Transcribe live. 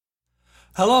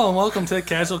Hello and welcome to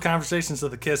Casual Conversations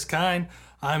of the Kiss Kind.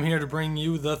 I'm here to bring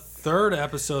you the third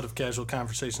episode of Casual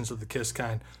Conversations of the Kiss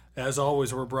Kind. As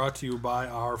always, we're brought to you by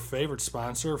our favorite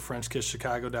sponsor,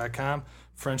 FrenchKissChicago.com.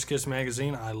 French Kiss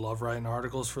Magazine, I love writing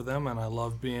articles for them and I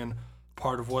love being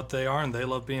part of what they are and they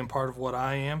love being part of what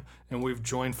I am. And we've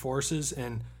joined forces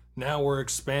and now we're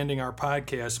expanding our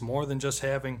podcast more than just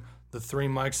having the three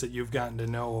mics that you've gotten to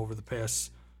know over the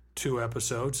past two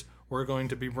episodes. We're going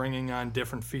to be bringing on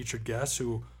different featured guests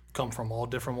who come from all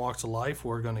different walks of life.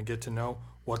 We're going to get to know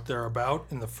what they're about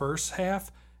in the first half,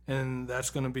 and that's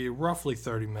going to be roughly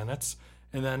 30 minutes.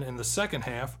 And then in the second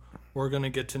half, we're going to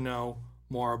get to know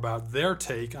more about their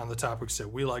take on the topics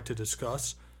that we like to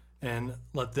discuss and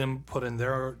let them put in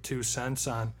their 2 cents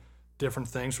on different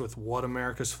things with what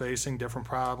America's facing, different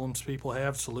problems people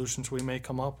have, solutions we may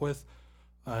come up with.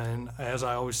 And as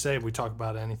I always say, we talk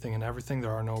about anything and everything. There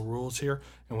are no rules here,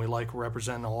 and we like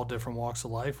representing all different walks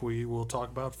of life. We will talk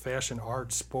about fashion,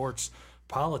 art, sports,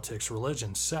 politics,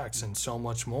 religion, sex, and so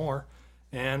much more.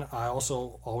 And I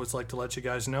also always like to let you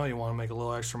guys know you want to make a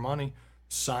little extra money,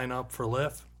 sign up for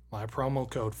Lyft. My promo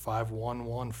code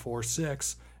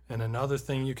 51146. And another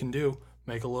thing you can do,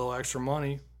 make a little extra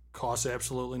money, costs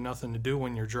absolutely nothing to do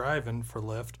when you're driving for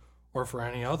Lyft or for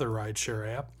any other rideshare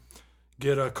app.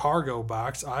 Get a cargo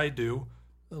box. I do.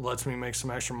 It lets me make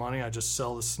some extra money. I just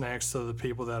sell the snacks to the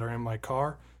people that are in my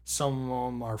car. Some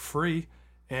of them are free,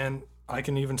 and I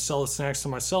can even sell the snacks to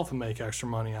myself and make extra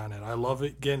money on it. I love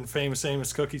it, getting Famous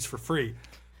Amos cookies for free.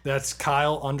 That's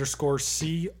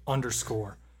Kyle_C_.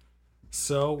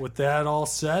 So with that all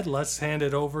said, let's hand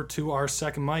it over to our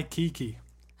second mic, Kiki.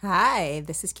 Hi,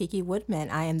 this is Kiki Woodman.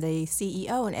 I am the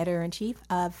CEO and editor-in-chief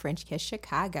of French Kiss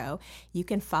Chicago. You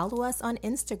can follow us on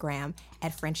Instagram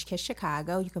at French Kiss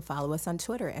Chicago. You can follow us on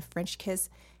Twitter at French Kiss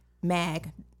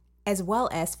Mag, as well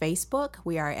as Facebook.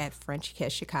 We are at French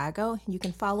Kiss Chicago. You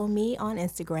can follow me on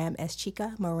Instagram as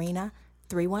Chica Marina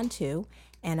 312,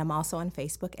 and I'm also on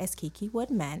Facebook as Kiki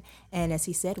Woodman. And as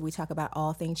he said, we talk about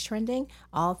all things trending,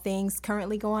 all things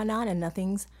currently going on, and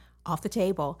nothing's off the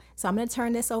table. So I'm going to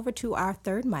turn this over to our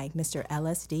third mic, Mr.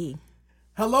 LSD.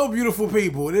 Hello, beautiful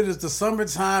people. It is the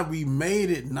summertime. We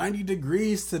made it 90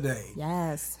 degrees today.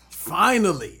 Yes.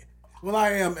 Finally. Well, I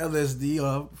am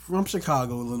LSD from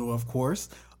Chicago, Illinois, of course.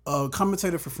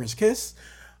 Commentator for French Kiss.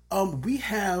 We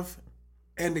have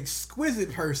an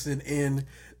exquisite person in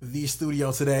the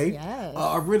studio today. Yes.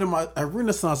 A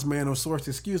Renaissance man of sorts.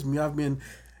 Excuse me. I've been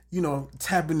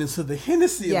tapping into the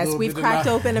Hennessy a little bit. Yes, we've cracked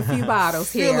open a few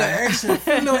bottles here.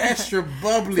 Feel extra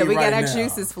bubbly so we right got our now.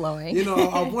 juices flowing.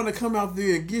 I want to come out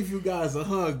there and give you guys a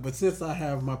hug, but since I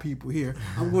have my people here,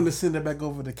 I'm going to send it back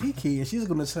over to Kiki, and she's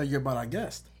going to tell you about our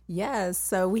guest. Yes,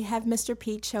 so we have Mr.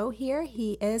 Pete Cho here.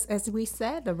 He is, as we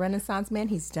said, the Renaissance man.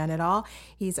 He's done it all.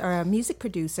 He's a music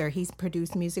producer. He's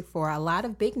produced music for a lot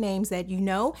of big names that you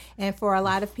know, and for a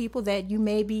lot of people that you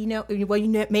may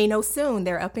may know soon.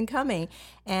 They're up and coming.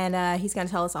 And he's going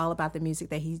to tell us all about the music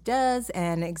that he does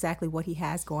and exactly what he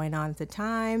has going on at the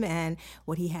time and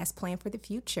what he has planned for the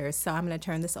future. So I'm going to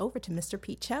turn this over to Mr.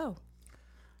 Pete Cho.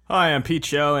 Hi, I'm Pete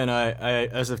Cho, and I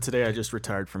as of today, I just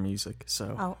retired from music.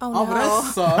 So, no.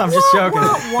 That sucks. I'm just joking.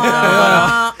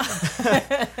 Wah.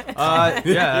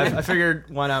 I figured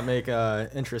why not make an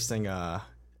interesting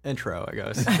intro, I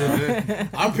guess.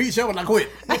 I'm Pete Cho, and I quit.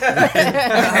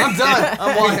 I'm done.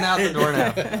 I'm walking out the door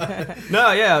now.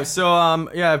 No, yeah. So,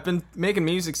 I've been making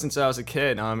music since I was a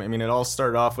kid. It all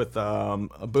started off with a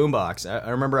boombox.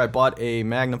 I remember I bought a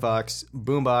Magnavox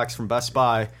boombox from Best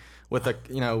Buy with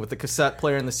the cassette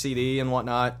player and the CD and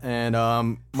whatnot, and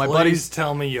my buddies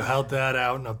tell me you held that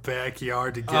out in a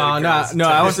backyard to get. Oh no,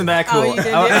 I wasn't that cool. Oh, you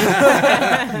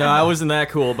didn't? No, I wasn't that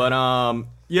cool, but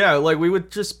we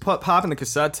would just pop in the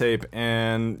cassette tape,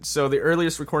 and so the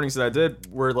earliest recordings that I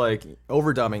did were like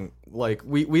overdubbing. Like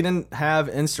we didn't have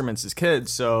instruments as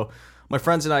kids, so my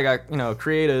friends and I got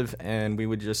creative, and we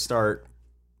would just start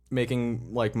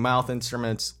making like mouth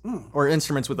instruments or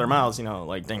instruments with their mouths,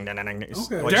 like ding ding ding ding.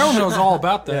 Okay. Like, Daryl knows all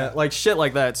about that. yeah, like shit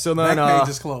like that. So then That page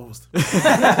is closed.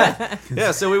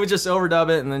 yeah, so we would just overdub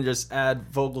it and then just add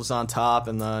vocals on top,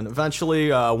 and then eventually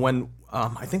when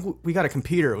I think we got a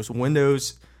computer, it was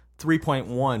Windows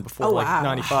 3.1 before wow.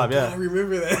 95. I Yeah.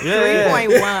 remember that. Yeah,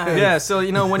 3.1. yeah, so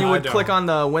when you I would don't. click on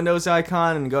the Windows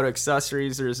icon and go to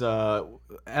accessories, there's a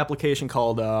application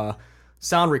called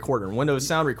Sound Recorder, Windows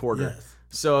Sound Recorder. Yes.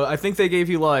 So I think they gave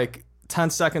you like 10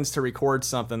 seconds to record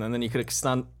something, and then you could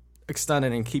extend it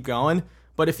and keep going.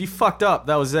 But if you fucked up,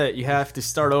 that was it. You have to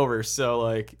start over.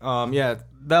 So that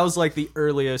was like the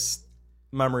earliest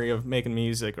memory of making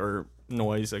music or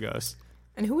noise, I guess.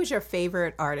 And who was your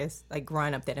favorite artist, like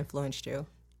growing up, that influenced you?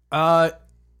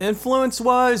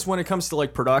 Influence-wise, when it comes to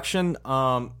like production,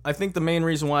 I think the main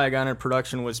reason why I got into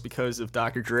production was because of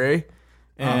Dr. Dre,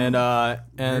 and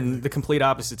the complete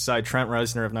opposite side, Trent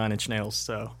Reznor of Nine Inch Nails.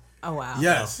 So. Oh wow.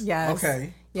 Yes. Yes.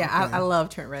 Okay. Yeah, Okay. I love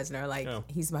Trent Reznor. Like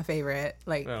he's my favorite.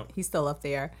 Like he's still up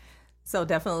there. So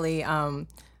definitely.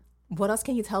 What else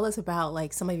can you tell us about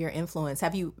like some of your influence?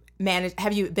 Have you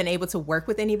been able to work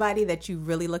with anybody that you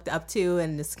really looked up to,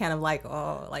 and it's kind of like,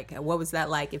 oh, like what was that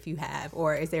like if you have,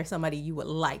 or is there somebody you would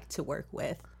like to work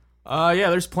with? Yeah,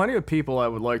 there's plenty of people I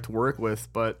would like to work with,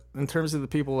 but in terms of the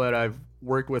people that I've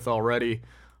worked with already,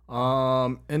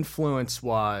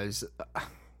 influence-wise,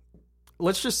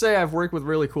 let's just say I've worked with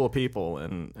really cool people,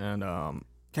 and I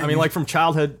mean, like from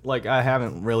childhood, like I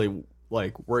haven't really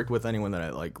like worked with anyone that I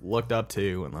like looked up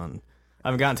to, and then I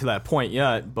haven't gotten to that point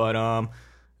yet. But I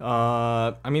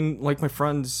mean, like my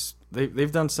friends,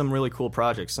 they've done some really cool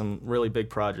projects, some really big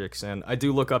projects, and I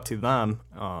do look up to them.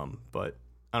 But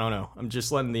I don't know. I'm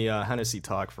just letting the Hennessy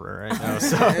talk for right now.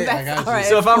 So, Hey, I got you. all right.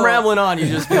 so if Cool. I'm rambling on, you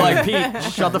just be like, Pete,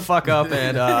 shut the fuck up,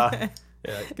 and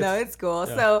No, it's cool.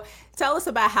 So tell us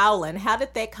about Howlin'. How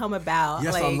did that come about?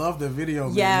 Yes, like, I love the video.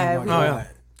 Man. Yeah, Oh my we- God.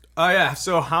 Oh yeah,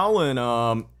 so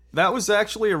Howlin', that was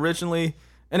actually originally,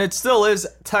 and it still is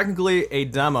technically a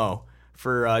demo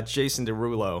for Jason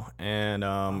Derulo, and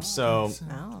so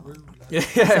Oh. yeah,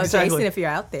 So exactly. Jason, if you're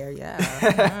out there,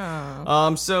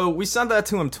 yeah. So we sent that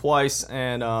to him twice,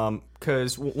 and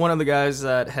because one of the guys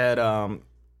that had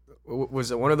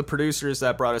was one of the producers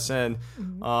that brought us in,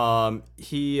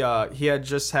 he had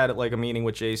just had like a meeting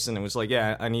with Jason and was like,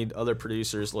 yeah, I need other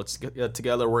producers. Let's get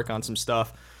together, work on some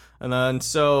stuff, and then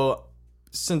so.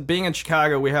 Since being in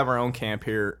Chicago, we have our own camp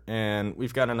here, and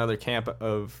we've got another camp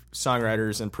of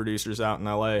songwriters and producers out in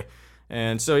LA.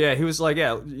 And so, yeah, he was like,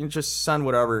 yeah, you just send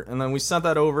whatever. And then we sent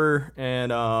that over,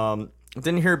 and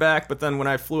didn't hear back. But then when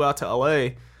I flew out to LA,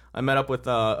 I met up with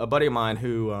a buddy of mine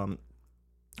who,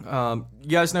 you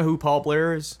guys know who Paul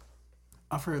Blair is?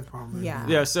 I've heard probably. Yeah.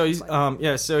 Yeah, so he's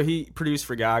so he produced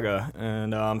for Gaga,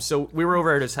 and so we were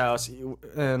over at his house,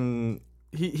 and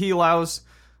he allows.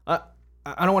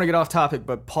 I don't want to get off topic,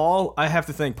 but Paul, I have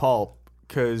to thank Paul,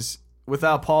 because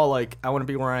without Paul, like, I wouldn't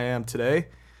be where I am today.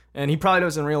 And he probably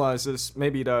doesn't realize this.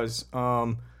 Maybe he does.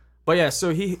 But yeah, so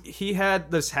he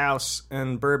had this house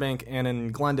in Burbank and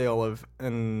in Glendale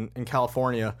in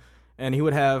California, and he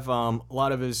would have a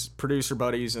lot of his producer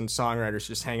buddies and songwriters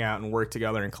just hang out and work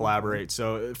together and collaborate.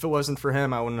 So if it wasn't for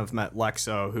him, I wouldn't have met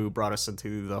Lexo, who brought us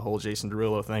into the whole Jason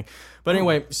Derulo thing. But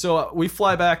anyway, so I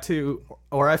flew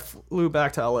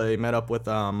back to LA, met up with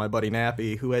my buddy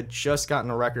Nappy, who had just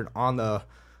gotten a record on the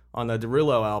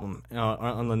Derulo album,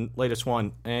 on the latest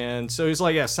one. And so he's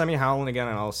like, yeah, send me Howlin' again,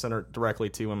 and I'll send it directly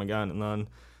to him again. And then,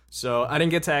 so I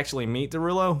didn't get to actually meet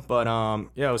Derulo, but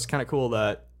yeah, it was kind of cool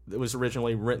that it was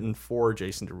originally written for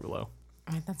Jason Derulo. All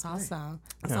right, that's awesome.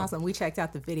 That's awesome. We checked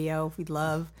out the video. We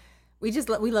love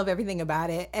everything about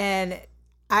it. And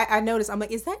I noticed, I'm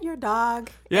like, is that your dog?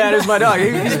 Yeah, it is my dog.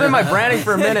 He's been my branding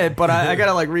for a minute, but I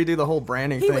gotta like redo the whole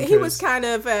branding thing. He was kind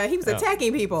of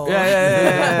attacking people.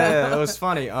 Yeah. It was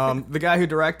funny. The guy who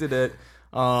directed it,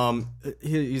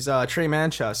 he's Trey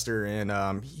Manchester,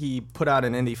 and he put out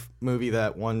an indie movie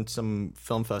that won some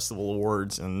film festival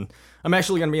awards, and I'm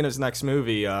actually gonna be in his next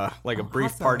movie, like a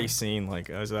brief awesome. party scene, like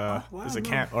as a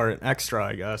or an extra,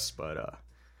 I guess. But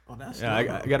That's yeah, I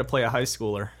got to play a high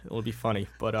schooler. It'll be funny,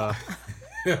 but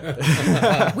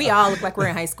We all look like we're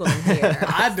in high school in here.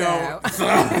 I don't.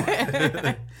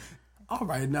 All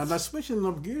right, now switching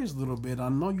up gears a little bit. I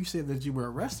know you said that you were a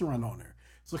restaurant owner.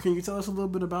 So can you tell us a little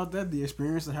bit about that, the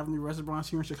experience of having the restaurants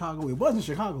here in Chicago? It wasn't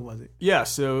Chicago, was it? yeah.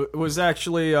 So it was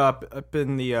actually up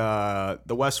in the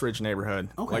Westridge neighborhood,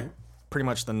 Okay. like pretty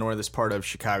much the northest part of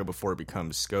Chicago before it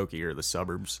becomes Skokie or the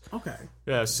suburbs. Okay.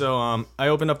 Yeah, so I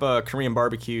opened up a Korean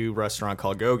barbecue restaurant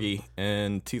called Gogi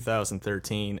in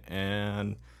 2013,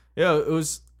 and yeah, it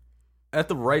was at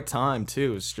the right time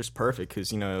too. It was just perfect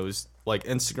because, you know, it was like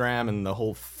Instagram and the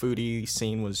whole foodie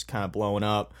scene was kind of blowing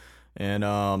up, and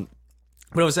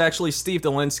but it was actually Steve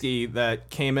Dolinsky that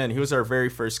came in. He was our very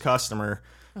first customer,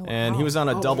 and he was on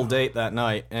a double date that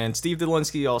night. And Steve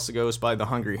Dolinsky also goes by the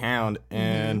Hungry Hound,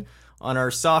 and on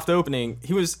our soft opening,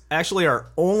 he was actually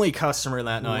our only customer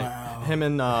that night. Wow. Him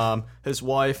and his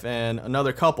wife and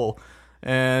another couple.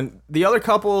 And the other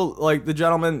couple, like the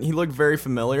gentleman, he looked very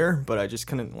familiar, but I just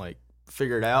couldn't like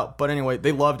figure it out. But anyway,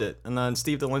 they loved it. And then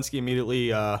Steve Dolinsky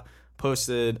immediately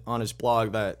posted on his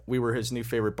blog that we were his new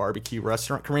favorite barbecue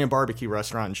restaurant, Korean barbecue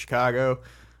restaurant in Chicago.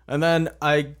 And then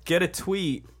I get a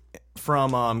tweet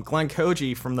from Glenn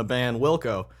Koji from the band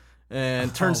Wilco.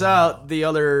 And turns out the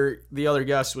other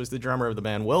guest was the drummer of the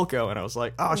band Wilco, and I was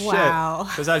like, oh Wow.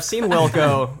 shit, because I've seen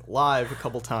Wilco live a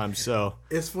couple times. So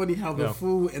It's funny how the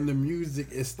food and the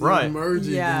music is still Right.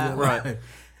 merging. Yeah. In your Right. life.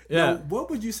 Yeah. Now, what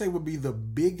would you say would be the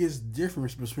biggest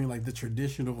difference between like the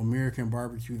traditional American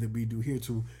barbecue that we do here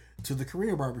to the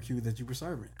Korean barbecue that you were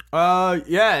serving?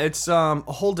 yeah, it's a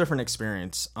whole different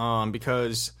experience.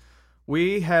 Because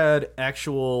we had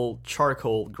actual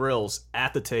charcoal grills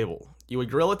at the table. You would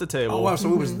grill at the table. Oh wow,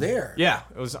 so it was there. Yeah,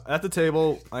 it was at the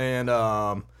table, and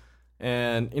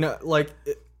you know,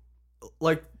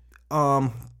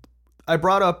 I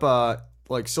brought up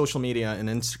like social media and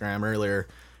Instagram earlier,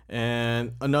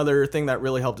 and another thing that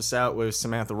really helped us out was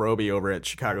Samantha Roby over at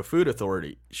Chicago Food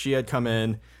Authority. She had come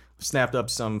in, snapped up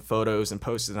some photos, and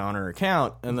posted it on her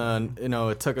account, and then you know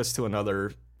it took us to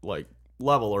another like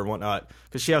level or whatnot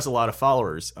because she has a lot of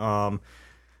followers.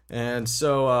 And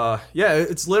so, yeah,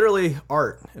 it's literally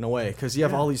art in a way because you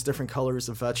have all these different colors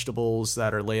of vegetables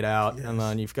that are laid out, and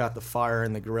then you've got the fire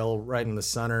and the grill right in the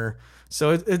center.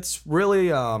 So it's really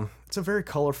it's a very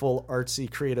colorful, artsy,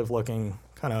 creative looking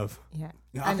kind of. Yeah.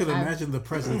 Yeah, I could imagine the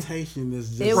presentation is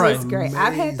just It was great.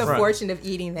 I've had the amazing. fortune of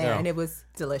eating there, Yeah. and it was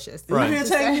delicious. You didn't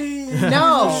take me.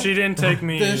 No. She didn't take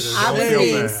me either. I Don't was feel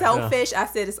being bad. selfish. I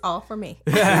said it's all for me.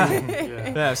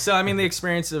 Yeah. So I mean, the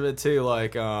experience of it too,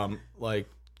 like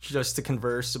just to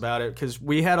converse about it, because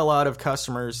we had a lot of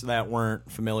customers that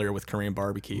weren't familiar with Korean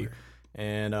barbecue,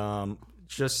 and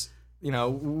just you know,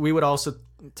 we would also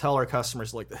tell our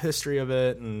customers like the history of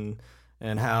it and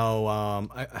how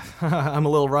I'm a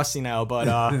little rusty now, but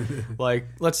like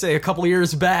let's say a couple of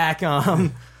years back,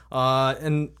 and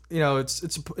you know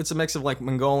it's a mix of like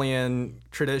Mongolian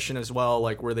tradition as well,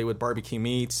 like where they would barbecue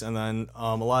meats, and then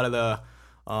a lot of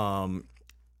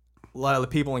the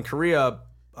people in Korea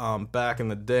back in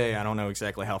the day, I don't know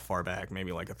exactly how far back,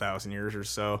 maybe like 1,000 years or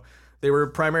so, they were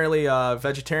primarily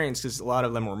vegetarians because a lot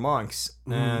of them were monks,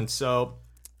 and so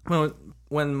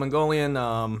when Mongolian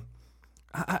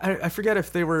I forget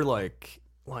if they were like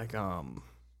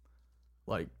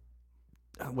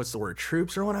what's the word,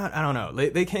 troops or whatnot, I don't know,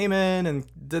 they came in and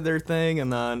did their thing,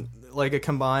 and then like it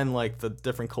combined like the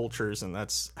different cultures, and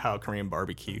that's how Korean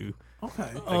barbecue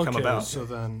come about. So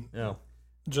then, Yeah.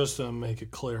 just to make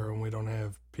it clear, and we don't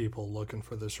have people looking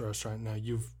for this restaurant now,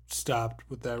 you've stopped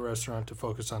with that restaurant to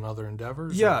focus on other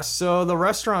endeavors? Yeah, so the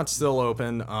restaurant's still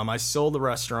open. I sold the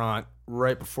restaurant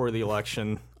right before the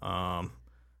election.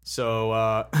 So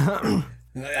I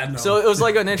know. so it was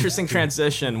like an interesting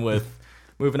transition with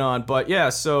moving on. But yeah,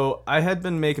 so I had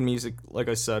been making music, like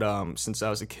I said, since I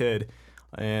was a kid,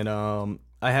 and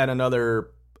I had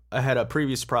a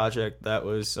previous project that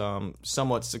was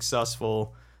somewhat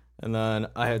successful, and then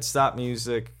I had stopped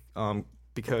music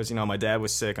because you know my dad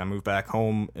was sick. I moved back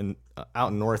home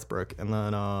out in Northbrook,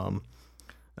 and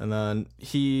then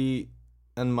he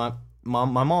and my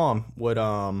mom would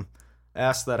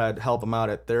ask that I'd help them out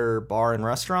at their bar and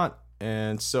restaurant.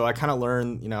 And so I kind of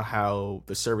learned, you know, how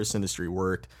the service industry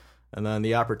worked. And then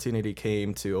the opportunity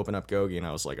came to open up Gogi, and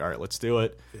I was like, all right, let's do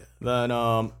it. Yeah.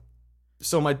 Then,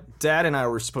 so my dad and I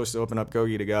were supposed to open up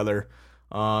Gogi together.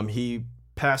 He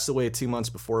passed away 2 months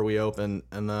before we opened.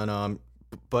 And then,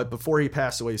 but before he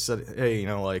passed away, he said, hey, you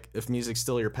know, like, if music's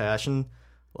still your passion,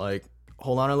 like,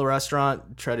 hold on to the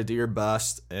restaurant, try to do your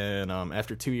best. And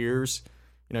after 2 years,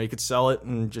 you know, you could sell it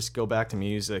and just go back to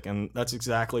music, and that's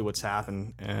exactly what's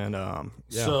happened. And yeah.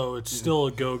 So it's still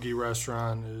a Gogi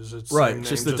restaurant. Is it Right, same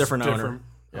just name, a different owner.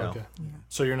 Yeah. Okay.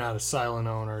 So you're not a silent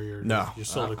owner. You're you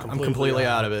sold it completely. I'm completely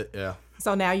out of it. Yeah.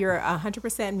 So now you're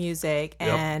 100% music,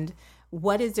 and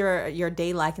what is your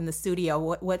day like in the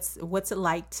studio? What's it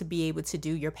like to be able to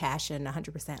do your passion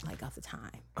 100% like all the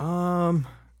time?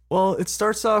 Well, it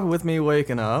starts off with me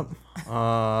waking up.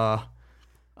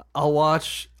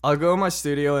 I'll go in my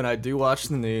studio, and I do watch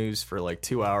the news for like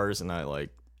 2 hours, and I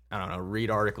don't know, read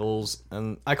articles,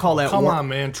 and I call that Come on,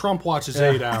 man. Trump watches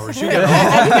 8 hours. You got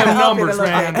all them numbers,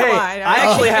 man. Hey,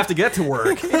 I actually have to get to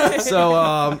work.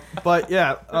 So, but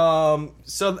yeah,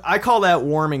 so I call that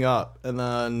warming up, and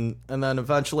then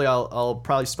eventually I'll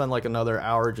probably spend like another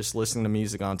hour just listening to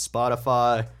music on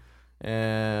Spotify,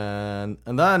 and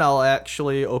then I'll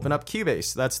actually open up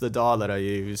Cubase. That's the DAW that I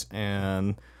use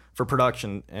and for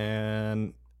production,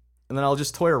 and then I'll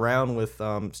just toy around with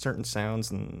certain sounds.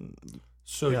 And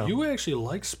so you actually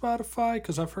like Spotify?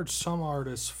 Because I've heard some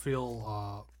artists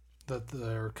feel that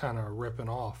they're kind of ripping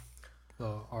off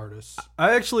the artists.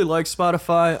 I actually like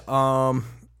Spotify.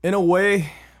 In a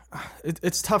way,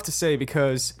 it's tough to say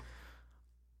because,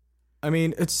 I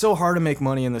mean, it's so hard to make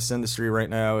money in this industry right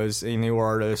now as a new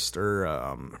artist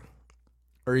or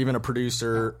even a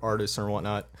producer, artist or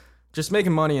whatnot. just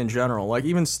making money in general. Like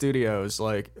even studios,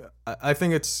 like I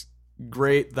think it's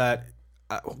great that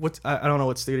I don't know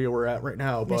what studio we're at right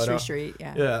now, but Mystery Street,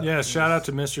 yeah. Yeah, shout out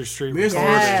to Mystery Street. Mr.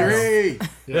 Yes. Street.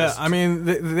 Yes. Yeah, I mean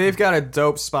they've got a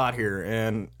dope spot here,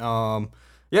 and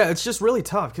yeah, it's just really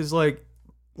tough because like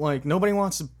nobody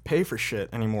wants to pay for shit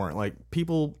anymore. Like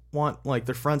people want like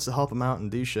their friends to help them out and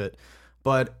do shit,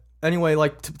 but anyway,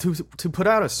 like to put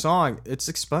out a song, it's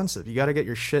expensive. You got to get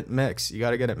your shit mixed, you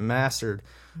got to get it mastered,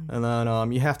 and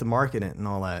then you have to market it and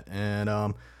all that,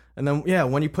 and then yeah,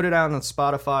 when you put it out on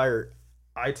Spotify or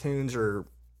iTunes or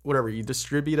whatever, you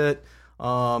distribute it.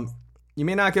 You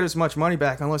may not get as much money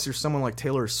back unless you're someone like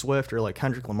Taylor Swift or like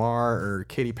Kendrick Lamar or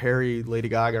Katy Perry, Lady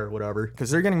Gaga or whatever,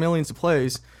 because they're getting millions of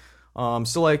plays.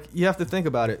 So like you have to think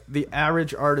about it. The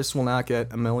average artist will not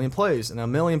get 1 million plays, and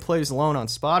 1 million plays alone on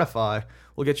Spotify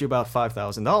will get you about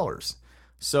 $5,000.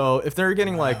 So if they're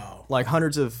getting like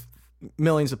hundreds of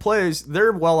millions of plays,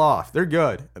 they're well off. They're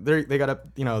good. They gotta,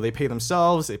 they pay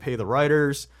themselves, they pay the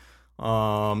writers,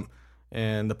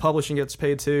 and the publishing gets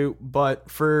paid too. But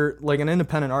for like an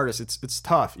independent artist, it's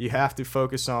tough. You have to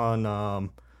focus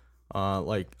on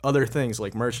like other things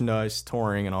like merchandise,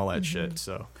 touring, and all that shit.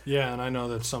 So yeah, and I know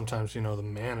that sometimes the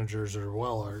managers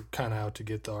are kind of out to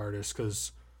get the artists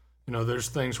because there's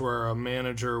things where a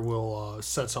manager will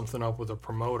set something up with a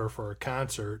promoter for a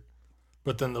concert,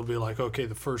 but then they'll be like, okay,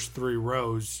 the first 3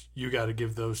 rows you got to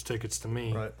give those tickets to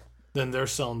me. right. Then they're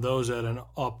selling those at an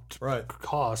upped Right.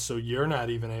 cost, so you're not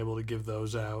even able to give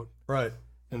those out. Right.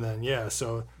 And then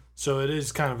so it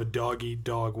is kind of a dog eat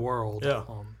dog world. Yeah.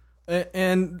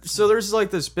 And so there's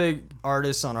like this big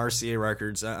artist on RCA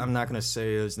Records. I'm not gonna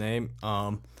say his name.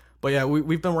 But yeah,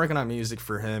 we've been working on music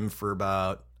for him for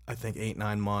about I think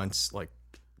 8-9 months, like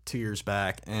 2 years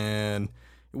back, and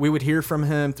we would hear from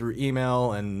him through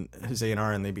email and his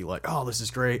A&R, and they'd be like, "Oh, this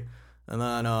is great," and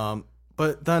then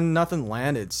but then nothing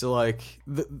landed. So like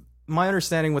my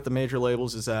understanding with the major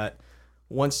labels is that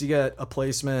once you get a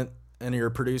placement and you're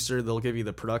a producer, they'll give you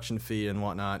the production fee and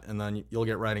whatnot, and then you'll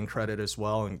get writing credit as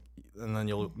well, and then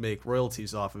you'll make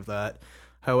royalties off of that.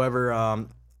 However,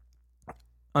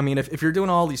 I mean, if you're doing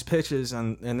all these pitches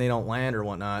and they don't land or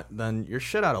whatnot, then you're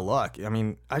shit out of luck. I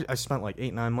mean, I spent like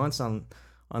 8-9 months on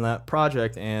that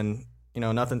project, and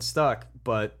nothing stuck.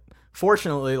 But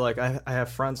fortunately, like I have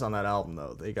friends on that album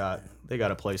though. They got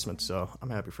a placement, so I'm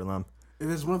happy for them. If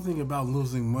there's one thing about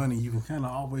losing money, you can kind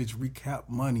of always recoup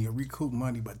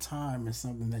money, but time is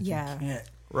something that you can't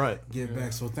get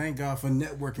back. So thank God for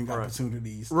networking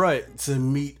opportunities to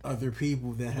meet other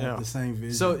people that have the same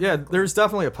vision. So yeah, there's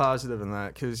definitely a positive in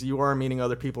that because you are meeting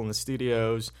other people in the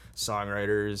studios,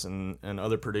 songwriters and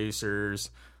other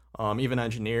producers, even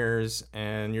engineers,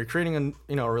 and you're creating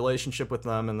a relationship with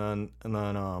them, and then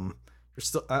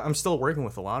I'm still working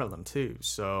with a lot of them too.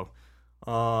 So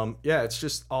yeah, it's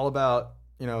just all about,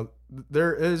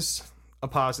 there is a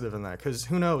positive in that because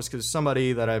who knows, because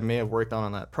somebody that I may have worked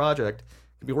on that project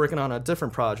could be working on a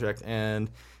different project, and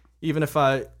even if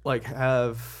I like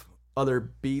have other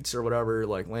beats or whatever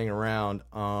like laying around,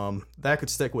 that could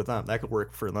stick with them, that could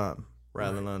work for them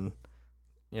rather than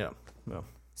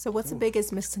So what's the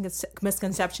biggest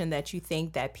misconception that you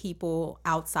think that people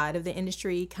outside of the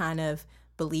industry kind of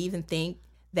believe and think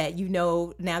that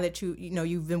now that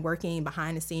you've been working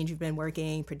behind the scenes, you've been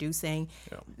working, producing,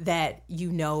 that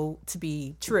to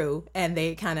be true, and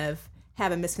they kind of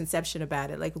have a misconception about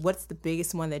it? Like, what's the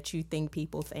biggest one that you think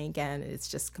people think and it's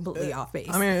just completely off base?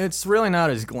 I mean, it's really not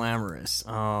as glamorous.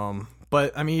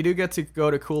 But I mean, you do get to go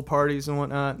to cool parties and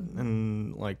whatnot,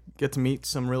 and like get to meet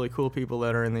some really cool people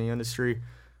that are in the industry.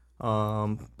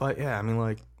 But yeah, I mean,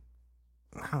 like,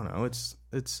 I don't know.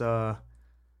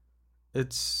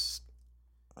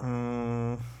 I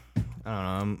don't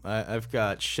know. I've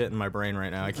got shit in my brain right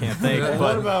now. I can't think. What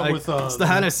But about with it's the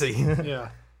Hennessy. Yeah,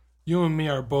 you and me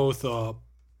are both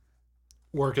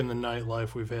working the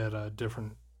nightlife. We've had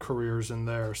different careers in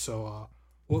there. So,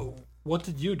 what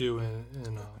did you do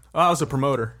in I was a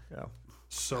promoter. Yeah.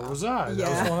 So was I. That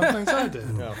was one of the things I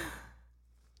did. Yeah.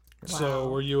 So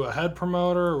were you a head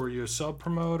promoter, or were you a sub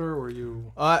promoter, were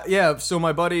you? Yeah. So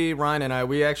my buddy Ryan and I,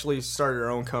 we actually started our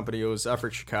own company. It was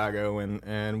Effort Chicago,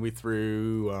 and we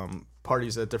threw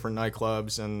parties at different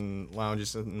nightclubs and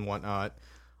lounges and whatnot.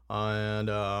 And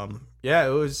yeah,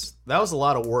 that was a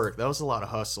lot of work. That was a lot of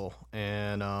hustle.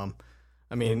 And I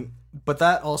mean, but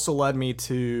that also led me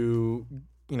to,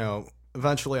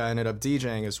 eventually I ended up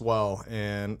DJing as well,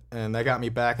 and that got me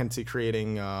back into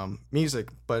creating music,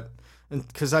 but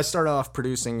because I started off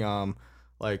producing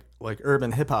like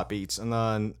urban hip hop beats, and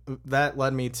then that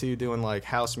led me to doing like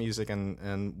house music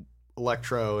and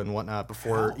electro and whatnot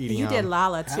before EDM. You did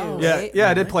Lala too, Yeah, right? Yeah,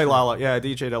 I did play Lala. Yeah, I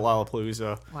DJ'd at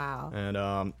Lollapalooza. Wow.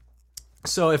 And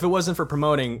so if it wasn't for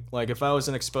promoting, like if I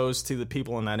wasn't exposed to the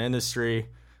people in that industry,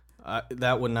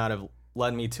 that would not have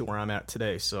led me to where I'm at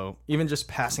today. So even just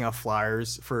passing out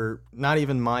flyers for not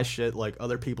even my shit, like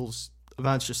other people's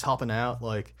events, just helping out,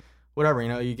 like whatever,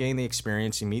 you gain the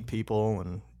experience, you meet people,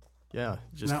 and yeah,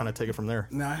 just kind of take it from there.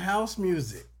 Now, house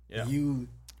music. Yeah. You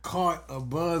caught a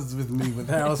buzz with me with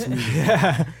house music.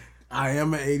 Yeah. I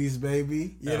am an 80s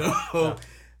baby, you know. Yeah.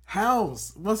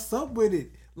 House, what's up with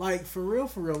it? Like, for real,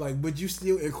 like, would you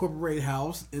still incorporate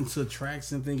house into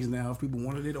tracks and things now if people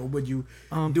wanted it, or would you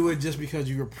do it just because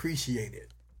you appreciate it?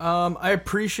 I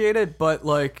appreciate it, but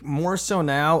like more so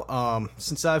now,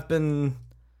 since I've been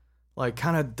like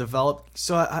kind of developed.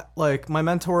 So I like my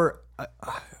mentor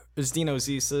is Dino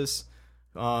Zisas.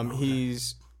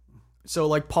 He's so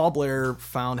like Paul Blair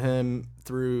found him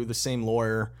through the same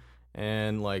lawyer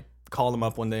and like called him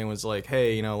up one day and was like,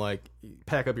 hey, like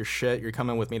pack up your shit. You're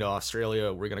coming with me to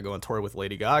Australia. We're going to go on tour with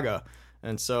Lady Gaga.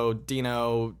 And so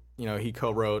Dino, he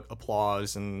co-wrote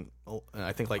Applause and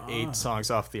I think like 8 songs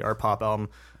off the Art Pop album.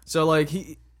 So like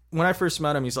when I first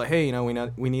met him, he's like, hey,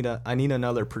 I need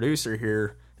another producer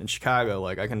here in Chicago.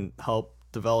 Like I can help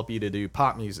develop you to do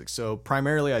pop music. So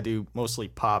primarily I do mostly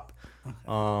pop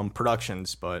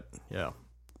productions, but yeah.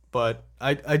 But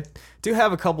I do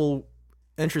have a couple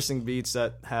interesting beats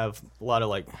that have a lot of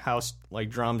like house like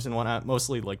drums and whatnot,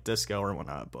 mostly like disco or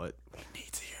whatnot, but we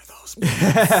need to hear those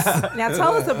beats. Now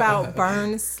tell us about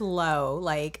Burn Slow.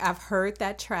 Like I've heard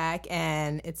that track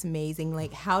and it's amazing.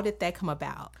 Like how did that come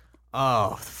about?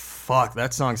 Oh fuck,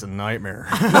 that song's a nightmare.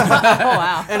 Oh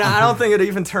wow. And I don't think it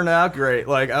even turned out great.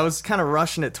 Like I was kind of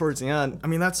rushing it towards the end. I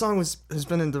mean, that song has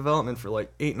been in development for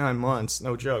like 8-9 months,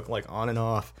 no joke, like on and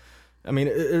off. I mean,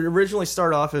 it originally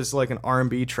started off as like an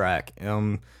R&B track.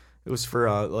 It was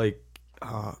for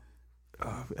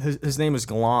his name is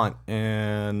Gallant,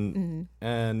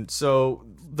 and so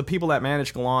the people that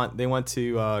managed Gallant, they went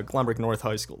to Glenbrook North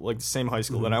High School, like the same high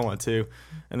school that I went to,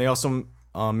 and they also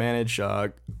managed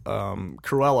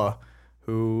Cruella,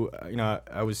 who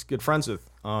I was good friends with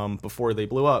before they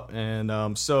blew up,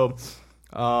 and so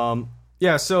I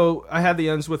had the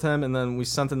ends with him, and then we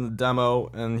sent him the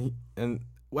demo, and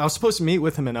I was supposed to meet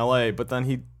with him in LA, but then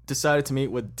he decided to meet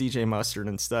with DJ Mustard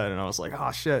instead, and I was like,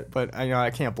 oh shit, but I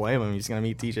can't blame him. He's gonna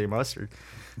meet DJ Mustard.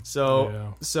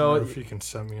 So wonder if he can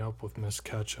set me up with Miss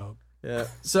Ketchup. Yeah.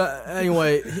 So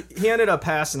anyway, he ended up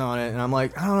passing on it, and I'm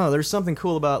like, I don't know. There's something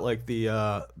cool about like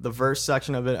the verse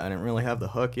section of it. I didn't really have the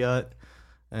hook yet,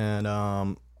 and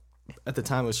at the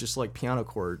time it was just like piano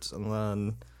chords, and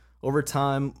then over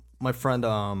time, my friend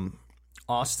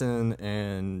Austin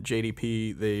and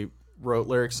JDP, they wrote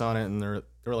lyrics on it, and they're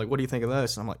like, what do you think of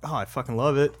this? And I'm like, oh, I fucking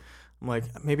love it. I'm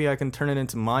like, maybe I can turn it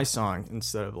into my song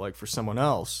instead of like for someone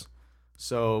else.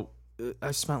 So I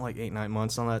spent like 8-9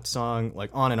 months on that song, like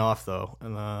on and off though,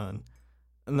 and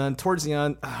then towards the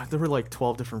end there were like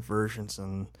 12 different versions,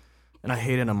 and I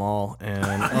hated them all, and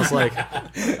I was like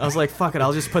fuck it,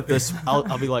 I'll just put this,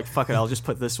 I'll be like, fuck it, I'll just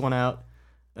put this one out.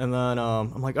 And then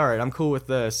I'm like, all right, I'm cool with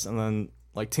this. And then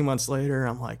like 2 months later,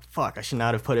 I'm like, fuck, I should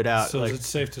not have put it out. So like, is it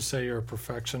safe to say you're a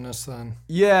perfectionist then?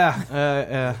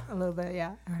 Yeah. A little bit,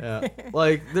 yeah. Yeah.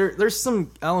 Like there's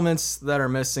some elements that are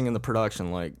missing in the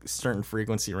production, like certain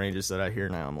frequency ranges that I hear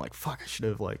now. I'm like, fuck, I should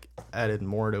have like added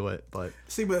more to it. But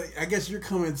see, but I guess you're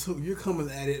coming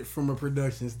at it from a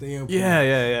production standpoint.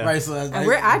 Yeah. Right. So that's And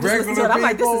like, I just listened to it. I'm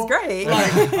like, this is people, great.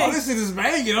 Like, oh, this shit is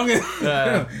banging.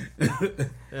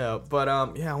 Yeah, but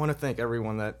I want to thank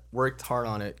everyone that worked hard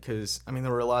on it, because I mean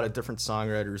there were a lot of different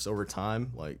songwriters over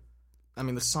time. Like, I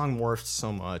mean the song morphed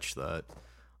so much that,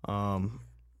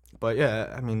 but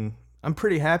yeah, I mean I'm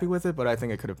pretty happy with it, but I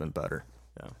think it could have been better.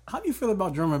 Yeah. How do you feel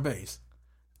about drum and bass?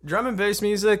 Drum and bass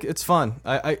music, it's fun.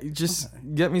 I just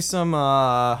get me some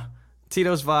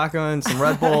Tito's vodka and some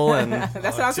Red Bull, and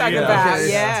That's what I'm talking Tito's. about.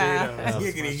 Yeah.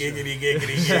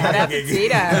 Giggity. Shout out to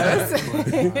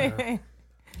Tito's.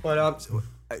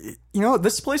 But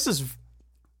this place is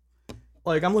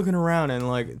like, I'm looking around and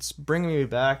like it's bringing me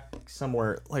back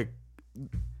somewhere. Like,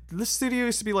 this studio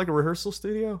used to be like a rehearsal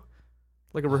studio,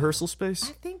 like a rehearsal space.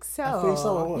 I think so. I think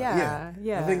so. It was. Yeah.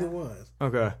 I think it was.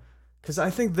 Okay, because I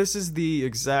think this is the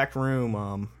exact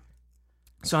room.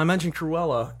 So I mentioned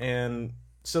Cruella, and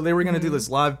so they were gonna do this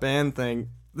live band thing.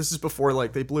 This is before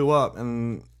like they blew up,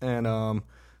 and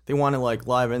they wanted like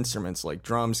live instruments like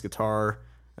drums, guitar.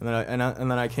 And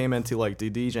then I came in to like do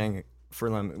DJing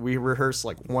for them. We rehearsed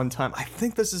like one time. I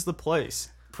think this is the place.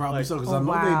 Probably so, because I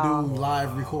know they do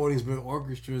live recordings with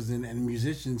orchestras and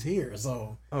musicians here.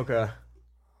 So okay,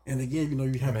 And again, you know,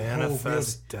 you have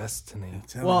Manifest destiny.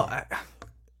 Well,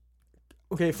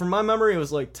 okay, from my memory, it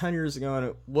was like 10 years ago, and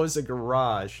it was a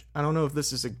garage. I don't know if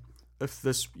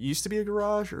this used to be a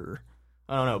garage or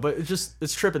I don't know, but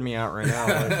it's tripping me out right now.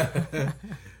 Like,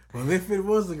 well, if it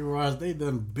was a garage, they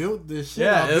done built this shit.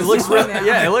 yeah, out. it looks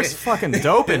it looks fucking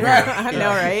dope in here. I know,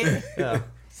 right? Yeah,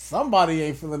 Somebody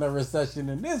ain't feeling a recession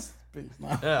in this piece.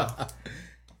 yeah.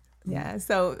 Yeah.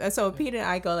 So Pete and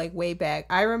I go like way back.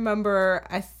 I remember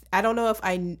I don't know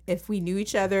if we knew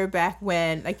each other back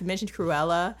when, like you mentioned,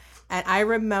 Cruella, and I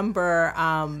remember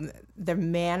the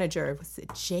manager, was it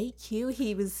JQ?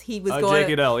 He was going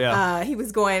JQL, yeah. he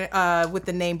was going with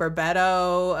the name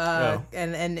Berbetto,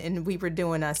 and we were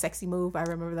doing a Sexy Move. I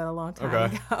remember that a long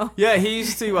time ago. Yeah, he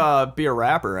used to be a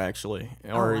rapper actually,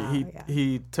 or wow,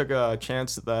 he took a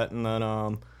chance at that, and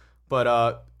then but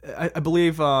I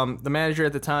believe the manager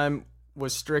at the time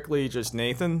was strictly just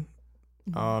Nathan,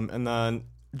 and then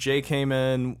Jay came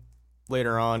in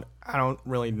later on. I don't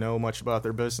really know much about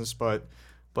their business, but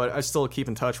I still keep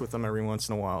in touch with them every once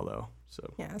in a while, though.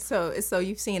 So yeah, so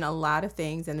you've seen a lot of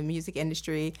things in the music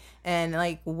industry, and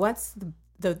like, what's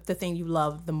the thing you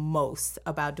love the most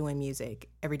about doing music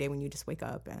every day when you just wake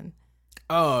up and?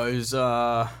 Oh, it was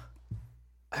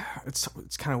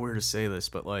it's kind of weird to say this,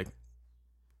 but like,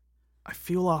 I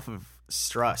feel off of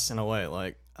stress in a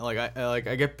way. I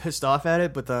get pissed off at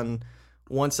it, but then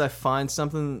once I find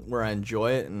something where I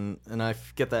enjoy it and I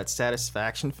get that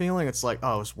satisfaction feeling, it's like,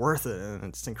 oh, it's worth it, and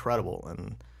it's incredible.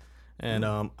 And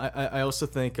I also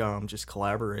think just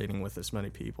collaborating with as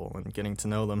many people and getting to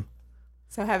know them.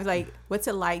 So what's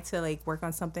it like to like work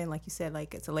on something like you said,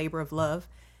 like it's a labor of love,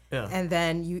 Yeah. and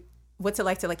then what's it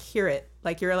like to like hear it,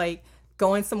 like you're like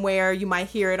going somewhere, you might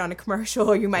hear it on a commercial,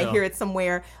 or you might hear it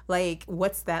somewhere. Like,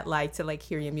 what's that like to like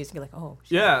hear your music? You're like, oh,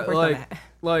 shit, yeah, work on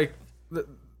that.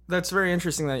 That's very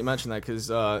interesting that you mentioned that,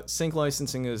 because sync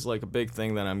licensing is like a big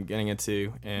thing that I'm getting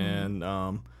into, and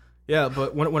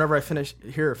but whenever I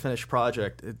hear a finished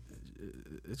project,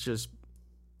 it's just,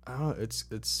 I don't know,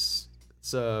 it's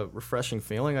a refreshing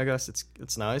feeling, I guess.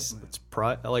 It's nice. It's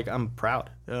I'm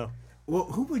proud. Yeah. Well,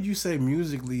 who would you say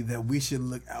musically that we should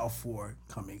look out for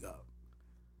coming up?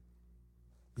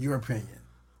 Your opinion.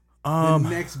 The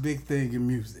next big thing in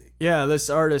music. Yeah, this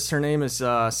artist, her name is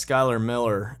Skylar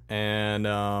Miller,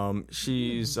 and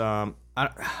she's I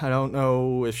don't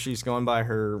know if she's going by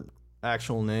her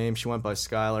actual name. She went by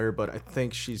Skylar, but I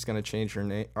think she's gonna change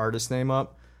her artist name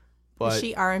up. But Is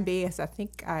she R&B? As I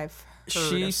think I've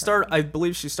heard I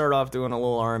believe she started off doing a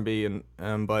little R&B,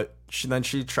 but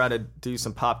she tried to do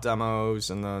some pop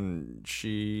demos, and then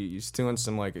she's doing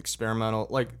some like experimental,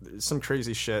 like some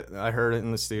crazy shit. I heard it in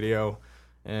the studio,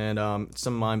 and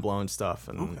some mind-blowing stuff.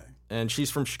 And she's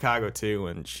from Chicago too,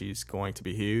 and she's going to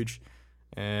be huge.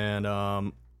 And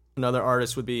another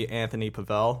artist would be Anthony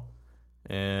Pavel.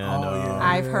 And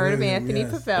I've heard of Anthony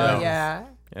Pavel. Yeah.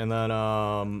 And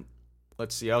then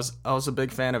let's see, I was a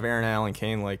big fan of Erin Allen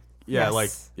Kane. I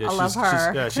love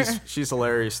her. She's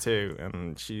hilarious too,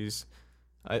 and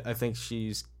I think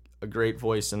she's a great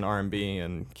voice in R&B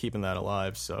and keeping that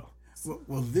alive. So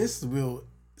well, this will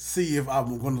see if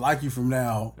I'm going to like you from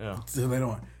now till later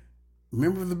on.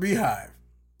 Remember the Beehive?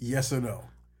 Yes or no?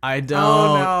 I don't.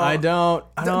 Oh, no. I don't.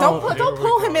 Don't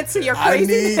pull him into your I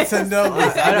craziness. need to know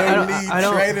this. I don't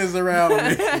need traitors around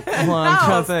me. Hold on, I'm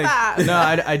trying to think. Stop. No,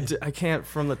 I can't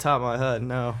from the top of my head.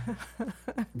 No.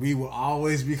 We will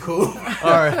always be cool. All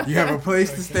right. You have a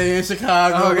place to stay in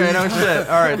Chicago. Okay, no shit.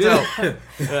 All right, dope.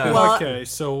 Yeah. Well, Okay,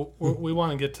 so we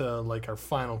want to get to like our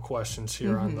final questions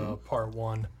here on the part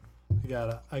one. I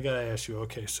gotta ask you.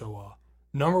 Okay, so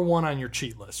number one on your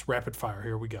cheat list, rapid fire.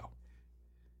 Here we go.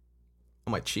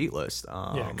 On my cheat list.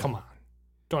 Yeah, come on.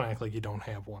 Don't act like you don't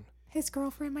have one. his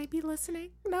girlfriend might be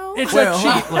listening. No. It's a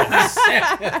cheat list.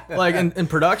 Like in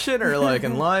production or like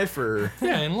in life or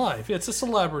Yeah, in life. It's a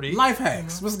celebrity. Life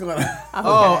hacks. What's going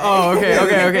on?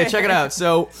 Okay. Check it out.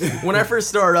 So when I first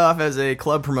started off as a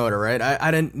club promoter, right,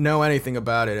 I didn't know anything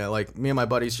about it. Like me and my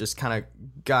buddies just kind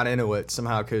of got into it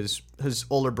somehow because his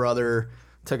older brother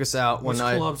took us out one Which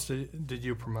night. clubs did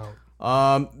you promote?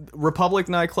 Republic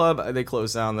nightclub, they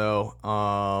closed down though.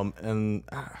 And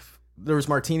there was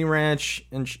Martini Ranch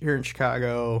here in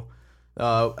Chicago.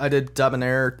 I did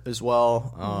Debonair as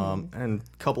well, and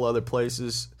a couple other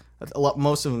places.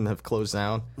 Most of them have closed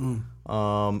down.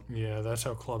 Yeah, that's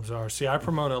how clubs are. See, I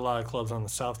promoted a lot of clubs on the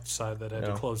south side that had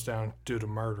to close down due to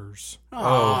murders.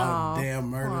 Oh, damn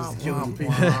murders, killing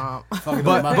people. Fucking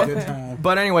up my good time.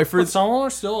 But anyway, But some of them are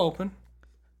still open.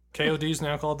 KOD is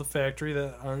now called The Factory.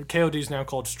 KOD is now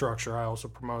called Structure. I also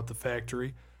promote The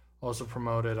Factory. Also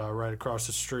promoted right across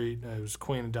the street. It was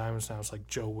Queen of Diamonds. Now it's like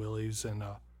Joe Willie's. And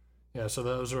Yeah, so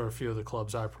those are a few of the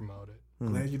clubs I promoted.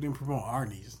 Glad you didn't promote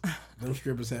Arnie's. Those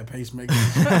strippers had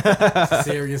pacemakers,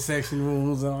 serious section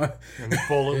wounds on. And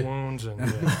bullet wounds and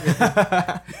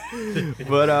yeah.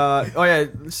 But oh yeah,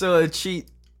 so the cheat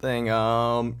thing.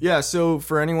 Yeah, so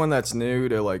for anyone that's new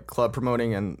to like club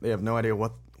promoting and they have no idea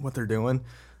what they're doing,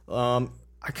 I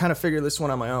kind of figured this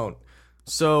one on my own.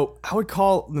 So I would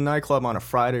call the nightclub on a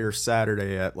Friday or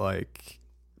Saturday at like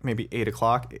maybe 8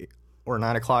 o'clock or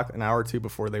 9 o'clock, an hour or two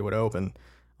before they would open.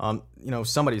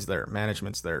 Somebody's there,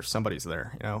 management's there, somebody's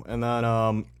there, and then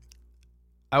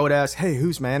I would ask, hey,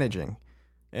 who's managing?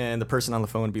 And the person on the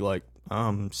phone would be like,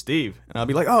 Steve. And I'd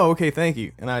be like, oh, okay, thank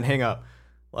you. And I'd hang up.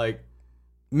 Like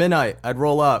midnight, I'd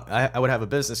roll up. I would have a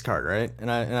business card, right? And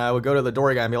I would go to the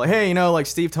door guy and be like, hey, like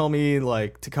Steve told me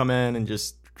like to come in and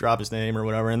just drop his name or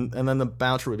whatever. And then the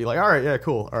bouncer would be like, all right, yeah,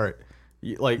 cool, all right.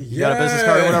 You got a business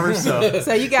card or whatever,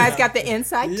 So you guys got the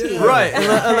inside key. Right, and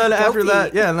then after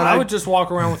that, and then I would just walk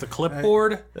around with a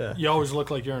clipboard. Yeah. You always look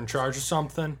like you're in charge of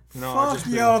something. Fuck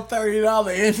your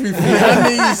 $30 entry fee. I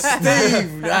need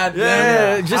Steve. God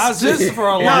damn. Just for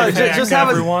a life hack, just have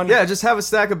everyone. Just have a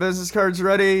stack of business cards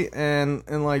ready, and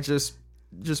like just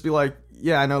be like,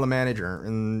 yeah, I know the manager,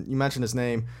 and you mentioned his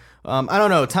name. I don't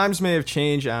know. Times may have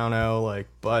changed. I don't know,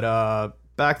 but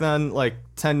back then, like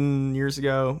 10 years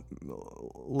ago,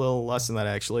 a little less than that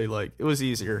actually, like it was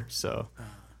easier. So,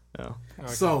 yeah. Okay.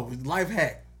 So life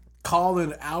hack: call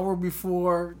an hour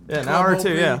before. Yeah, an hour or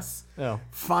two. Opens, yeah.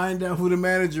 Find out who the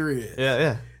manager is.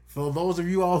 Yeah. For those of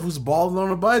you all who's balling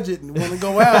on a budget and want to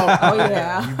go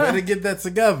out, you better get that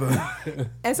together.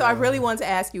 And so I really want to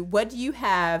ask you, what do you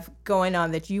have going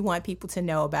on that you want people to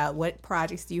know about? What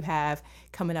projects do you have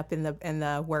coming up in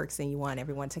the works, and you want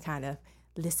everyone to kind of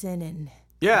listen and...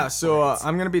 Yeah, so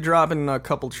I'm going to be dropping a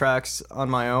couple tracks on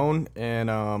my own,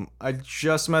 and I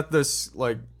just met this,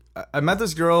 I met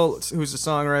this girl who's a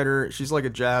songwriter. She's like a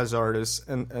jazz artist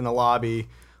in the lobby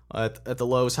at the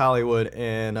Lowe's Hollywood,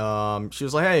 and she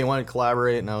was like, hey, you want to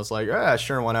collaborate? And I was like, yeah,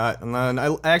 sure, why not? And then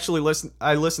I actually listen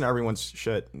to everyone's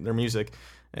shit, their music.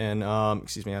 And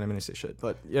excuse me, I didn't mean to say shit,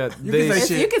 but yeah, you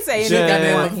can say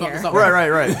anything here.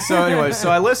 Right. So anyway, so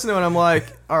I listened to it and I'm like,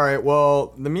 all right,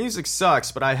 well, the music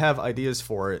sucks, but I have ideas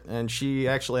for it, and she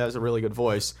actually has a really good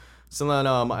voice. So then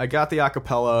I got the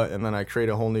acapella, and then I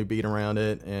created a whole new beat around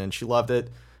it, and she loved it.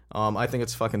 I think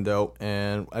it's fucking dope,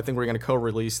 and I think we're gonna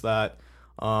co-release that.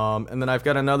 And then I've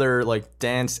got another like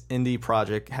dance indie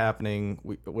project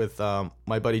happening with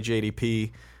my buddy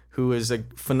JDP, who is a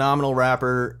phenomenal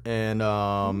rapper, and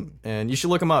you should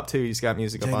look him up too. He's got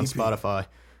music up on Spotify.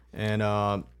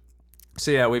 And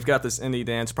so yeah, we've got this indie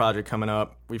dance project coming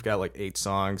up. We've got like 8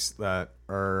 songs that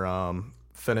are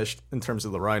finished in terms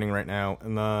of the writing right now.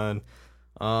 And then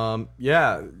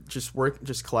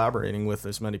just collaborating with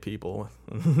as many people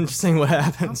and just seeing what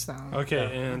happens. Awesome.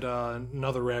 Okay, and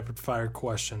another rapid fire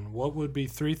question. What would be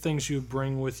 3 things you'd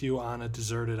bring with you on a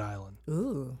deserted island?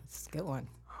 Ooh, that's a good one.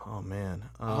 Oh man!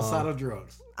 Outside of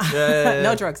drugs. Yeah.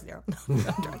 No drugs, Daryl.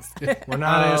 No drugs. We're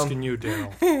not asking you,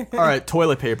 Daryl. All right,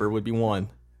 toilet paper would be one.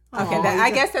 Okay,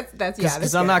 I guess that's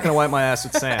because I'm not gonna wipe my ass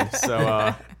with sand. So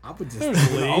I would just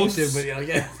the ocean, but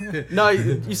yeah. No,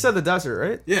 you said the desert,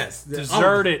 right? Yes,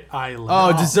 deserted island.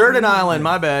 Oh, deserted island.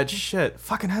 My bad. Shit,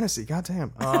 fucking Hennessy.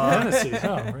 Goddamn. Hennessy.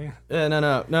 Oh, right. Yeah,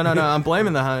 no. I'm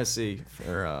blaming the Hennessy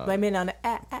for. Blame it on the.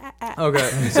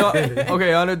 Okay, so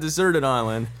on a deserted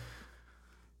island.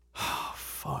 Oh,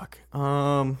 fuck.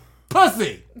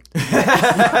 Pussy. Does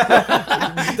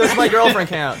my girlfriend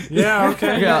count? Yeah,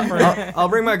 okay. Yeah, I'll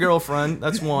bring my girlfriend.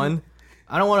 That's one.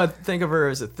 I don't want to think of her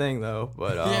as a thing though,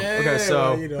 but okay.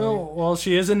 So well,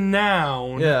 she is a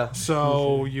noun. Yeah.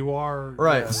 So you are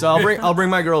right. Yeah. So I'll bring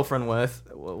my girlfriend with.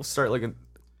 We'll start like a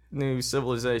new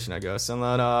civilization, I guess, and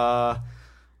then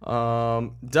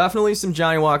definitely some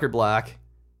Johnny Walker Black.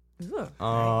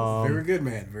 Very good,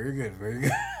 man. Very good.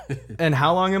 And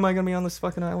how long am I gonna be on this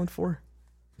fucking island for?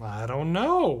 I don't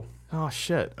know. Oh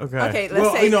shit. Okay. Okay,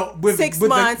 let's say with 6 the-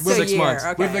 months with to a 6 year. months.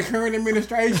 Okay. With the current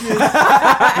administration,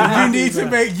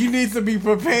 you need to be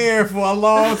prepared for a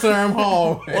long-term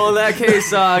haul. Well, in that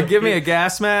case, give me a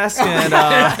gas mask and,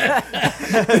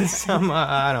 and some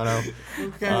I don't know.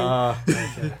 Okay.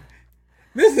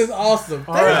 This is awesome.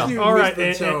 Thank you, All right.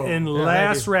 Mr. Cho. And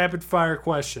last rapid fire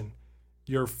question: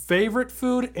 your favorite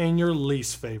food and your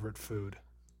least favorite food.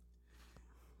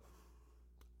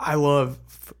 I love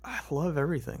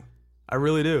everything. I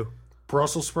really do.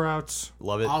 Brussels sprouts,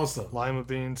 Love it. Awesome. lima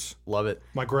beans. Love it.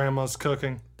 My grandma's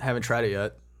cooking. Haven't tried it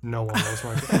yet. No one knows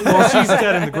my grave. Well, she's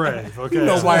dead in the grave. Okay. You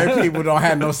know why people don't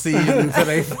have no seasoning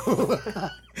today.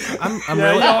 I'm Yeah,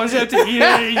 really. you always have to eat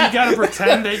it. You got to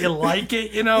pretend that you like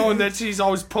it, and that she's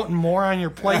always putting more on your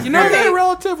plate. You know Okay. that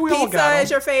relative? We all Pizza got 'em. is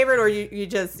your favorite, or you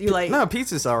like? No,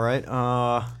 pizza's all right.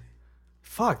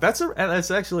 Fuck, that's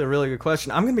actually a really good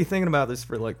question. I'm gonna be thinking about this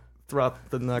for like throughout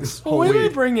the next Well, whole we may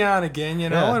week. bring you on again,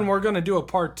 Yeah. and we're going to do a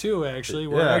part 2, actually.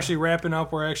 We're Yeah. actually wrapping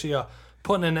up. We're actually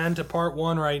putting an end to part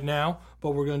 1 right now, but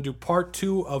we're going to do part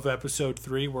 2 of episode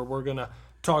 3, where we're going to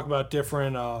talk about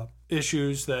different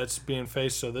issues that's being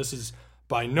faced. So this is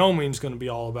by no means going to be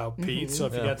all about Pete. So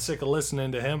if you got sick of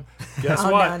listening to him, guess Oh,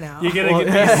 what? no. You're going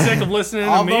to get sick of listening to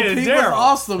me Although and Pete was Daryl.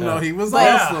 awesome, though. He was But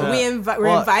awesome. we're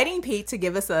Well- inviting Pete to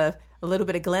give us a little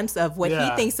bit of glimpse of what Yeah.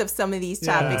 he thinks of some of these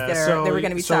topics that so we're going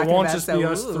to be so talking it won't about. just be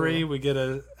us ooh. 3. We get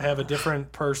to have a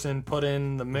different person put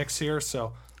in the mix here.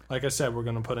 So, like I said, we're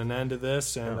going to put an end to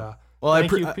this. And Well,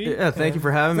 thank you, Pete. yeah, thank you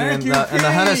for having me Thank and you, the Pete.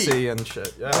 Hennessy and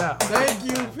shit. Yeah. Thank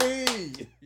you, Pete.